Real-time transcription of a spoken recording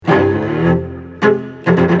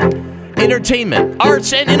entertainment,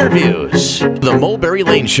 arts, and interviews. The Mulberry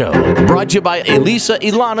Lane Show, brought to you by Elisa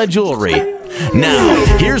Ilana Jewelry.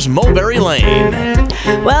 Now, here's Mulberry Lane.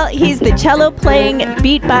 Well, he's the cello-playing,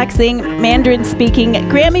 beatboxing, Mandarin-speaking,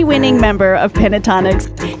 Grammy-winning member of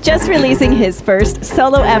Pentatonics, just releasing his first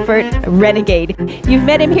solo effort, Renegade. You've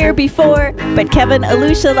met him here before, but Kevin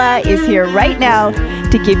Olusola is here right now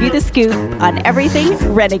to give you the scoop on everything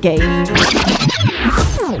Renegade.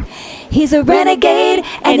 He's a renegade,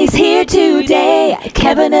 and he's here today,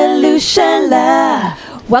 Kevin Olusola.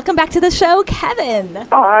 Welcome back to the show, Kevin.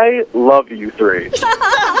 I love you three.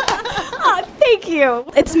 Oh, thank you.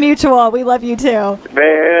 It's mutual. We love you too.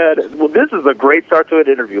 Man, well, this is a great start to an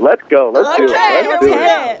interview. Let's go. Let's do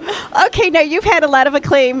it. Okay, now you've had a lot of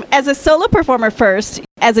acclaim as a solo performer first.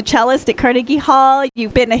 As a cellist at Carnegie Hall,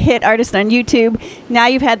 you've been a hit artist on YouTube. Now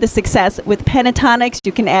you've had the success with Pentatonics.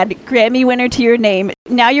 You can add Grammy winner to your name.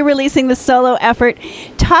 Now you're releasing the solo effort.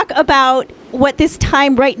 Talk about what this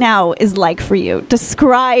time right now is like for you.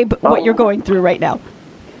 Describe what you're going through right now.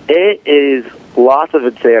 It is lots of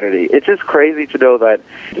insanity. It's just crazy to know that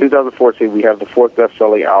in 2014 we have the fourth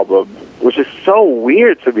best-selling album, which is so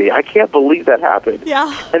weird to me. I can't believe that happened.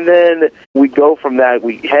 Yeah. And then we go from that,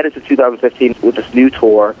 we head into 2015 with this new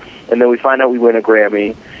tour, and then we find out we win a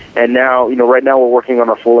Grammy. And now, right now we're working on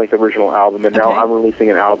our full-length original album, and now I'm releasing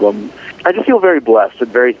an album. I just feel very blessed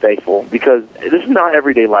and very thankful because this is not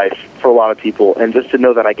everyday life for a lot of people, and just to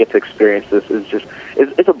know that I get to experience this is just,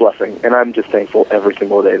 it's a blessing, and I'm just thankful every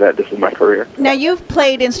single day that this is my career. Now, you've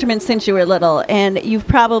played instruments since you were little, and you've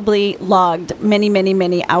probably logged many, many,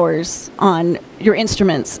 many hours on your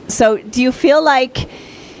instruments. So do you feel like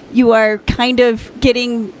you are kind of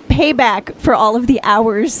getting payback for all of the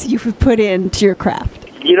hours you've put into your craft?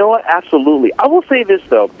 You know what? Absolutely. I will say this,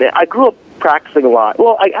 though. I grew up practicing a lot.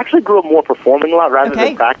 Well, I actually grew up more performing a lot rather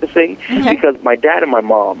than practicing because my dad and my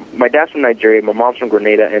mom, my dad's from Nigeria, my mom's from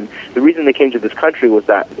Grenada, and the reason they came to this country was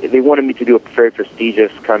that they wanted me to do a very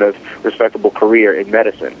prestigious, kind of respectable career in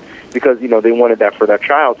medicine because, they wanted that for their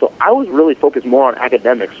child. So I was really focused more on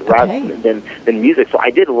academics rather than music. So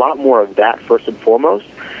I did a lot more of that first and foremost.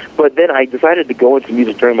 But then I decided to go into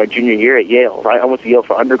music during my junior year at Yale. I went to Yale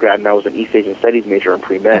for undergrad, and I was an East Asian Studies major in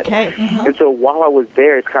pre-med. And so while I was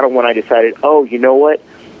there, it's kind of when I decided, you know what?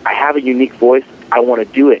 I have a unique voice. I want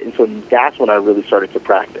to do it. And so that's when I really started to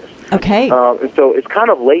practice. And so it's kind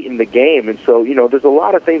of late in the game. And so, there's a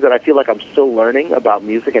lot of things that I feel like I'm still learning about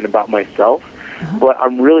music and about myself. But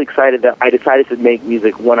I'm really excited that I decided to make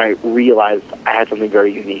music when I realized I had something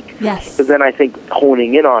very unique. Yes. Because then I think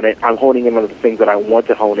honing in on it, I'm honing in on the things that I want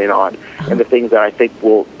to hone in on and the things that I think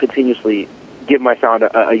will continuously give my sound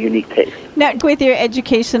a unique taste. Now, with your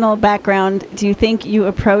educational background, do you think you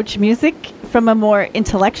approach music from a more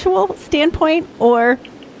intellectual standpoint, or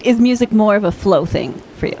is music more of a flow thing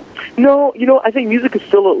for you? No, I think music is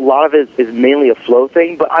still, a lot of it is mainly a flow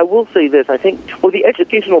thing, but I will say this, I think what the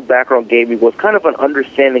educational background gave me was kind of an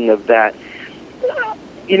understanding of that,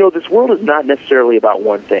 this world is not necessarily about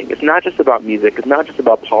one thing. It's not just about music, it's not just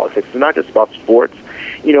about politics, it's not just about sports.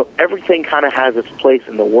 Everything kind of has its place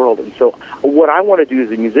in the world, and so what I want to do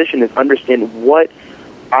as a musician is understand what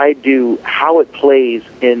I do, how it plays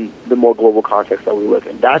in the more global context that we live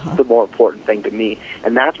in. That's the more important thing to me.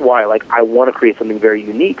 And that's why, I want to create something very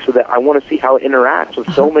unique so that I want to see how it interacts with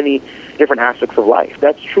so many different aspects of life.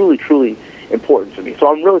 That's truly, truly important to me. So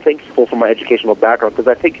I'm really thankful for my educational background because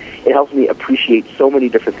I think it helps me appreciate so many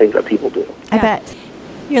different things that people do. I bet.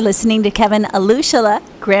 You're listening to Kevin Olusola,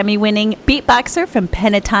 Grammy-winning beatboxer from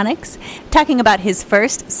Pentatonics, talking about his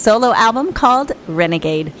first solo album called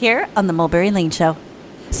Renegade, here on the Mulberry Lane Show.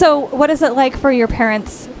 So what is it like for your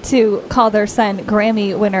parents to call their son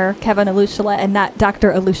Grammy winner Kevin Olusola and not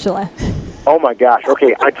Dr. Olusola? Oh, my gosh.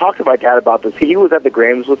 Okay, I talked to my dad about this. He was at the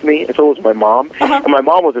Grammys with me, and so was my mom. And my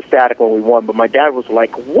mom was ecstatic when we won, but my dad was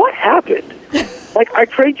like, what happened? I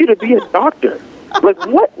trained you to be a doctor.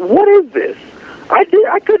 What is this? I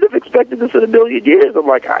couldn't have expected this in a million years. I'm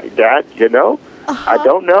like, Dad, I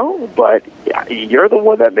don't know, but you're the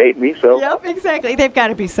one that made me, so. Yep, exactly. They've got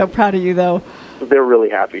to be so proud of you, though. They're really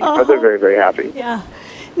happy. They're very, very happy. Yeah.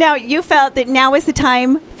 Now, you felt that now is the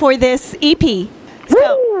time for this EP.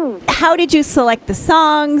 So, how did you select the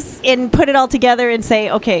songs and put it all together and say,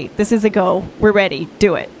 okay, this is a go, we're ready,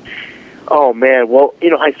 do it? Oh, man. Well,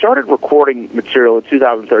 I started recording material in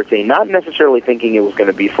 2013, not necessarily thinking it was going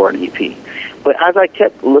to be for an EP. But as I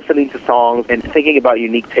kept listening to songs and thinking about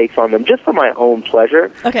unique takes on them, just for my own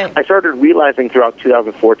pleasure, I started realizing throughout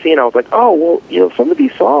 2014, I was like, some of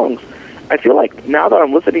these songs I feel like now that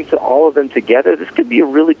I'm listening to all of them together, this could be a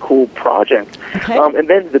really cool project. Okay. And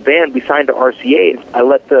then the band, we signed to RCA. I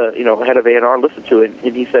let the head of A&R listen to it,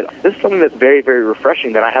 and he said, this is something that's very, very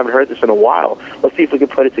refreshing that I haven't heard this in a while. Let's see if we can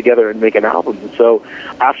put it together and make an album. And so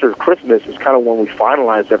after Christmas is kind of when we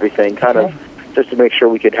finalized everything, kind of just to make sure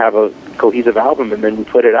we could have a cohesive album, and then we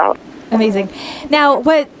put it out. Amazing. Now,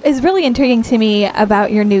 what is really intriguing to me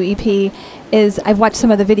about your new EP is I've watched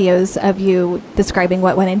some of the videos of you describing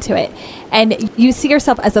what went into it. And you see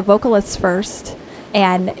yourself as a vocalist first,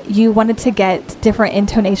 and you wanted to get different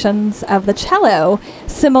intonations of the cello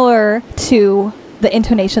similar to the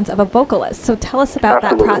intonations of a vocalist. So tell us about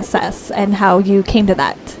that process and how you came to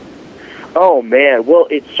that. Oh, man. Well,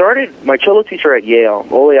 it started, my cello teacher at Yale,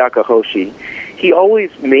 Oleaka Hoshi, he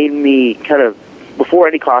always made me kind of, before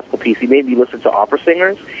any classical piece, he made me listen to opera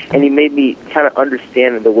singers, and he made me kind of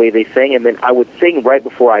understand the way they sang, and then I would sing right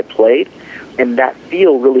before I played, and that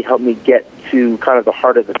feel really helped me get to kind of the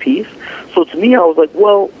heart of the piece. So to me, I was like,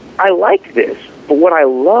 well, I like this, but what I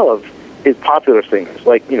love is popular singers,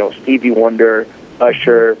 like, Stevie Wonder,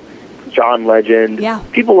 Usher, John Legend,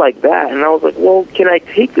 people like that. And I was like, well, can I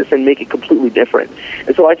take this and make it completely different?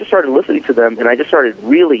 And so I just started listening to them, and I just started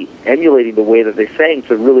really emulating the way that they sang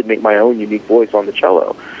to really make my own unique voice on the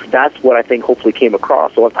cello. That's what I think hopefully came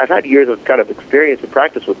across. So I've had years of kind of experience and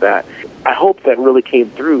practice with that. I hope that really came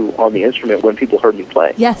through on the instrument when people heard me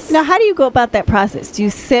play. Yes. Now, how do you go about that process? Do you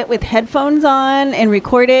sit with headphones on and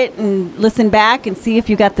record it and listen back and see if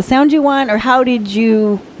you got the sound you want? Or how did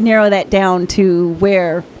you narrow that down to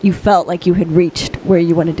where you felt like you had reached where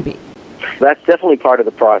you wanted to be? That's definitely part of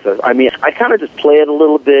the process. I mean, I kind of just play it a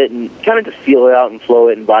little bit and kind of just feel it out and flow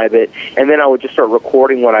it and vibe it. And then I would just start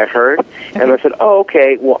recording what I heard. And I said, oh,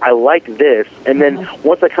 okay, well, I like this. And then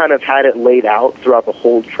once I kind of had it laid out throughout the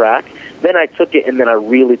whole track, then I took it and then I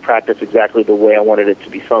really practiced exactly the way I wanted it to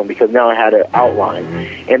be sung, because now I had an outline.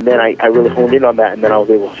 And then I really honed in on that, and then I was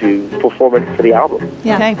able to perform it for the album.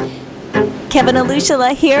 Yeah. Okay. Kevin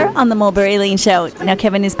Olusola here on the Mulberry Lane Show. Now,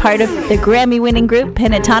 Kevin is part of the Grammy-winning group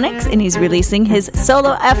Pentatonics, and he's releasing his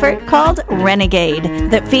solo effort called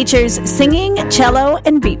Renegade that features singing, cello,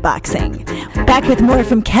 and beatboxing. Back with more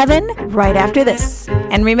from Kevin right after this.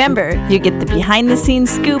 And remember, you get the behind-the-scenes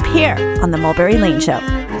scoop here on the Mulberry Lane Show.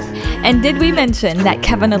 And did we mention that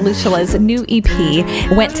Kevin Olusola's new EP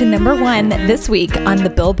went to #1 this week on the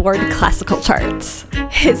Billboard Classical charts?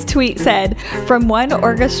 His tweet said, "From one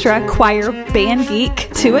orchestra, choir, band geek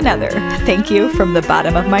to another, thank you from the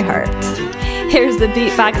bottom of my heart." Here's the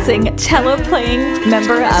beatboxing, cello-playing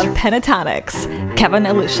member of Pentatonics, Kevin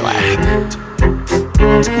Olusola.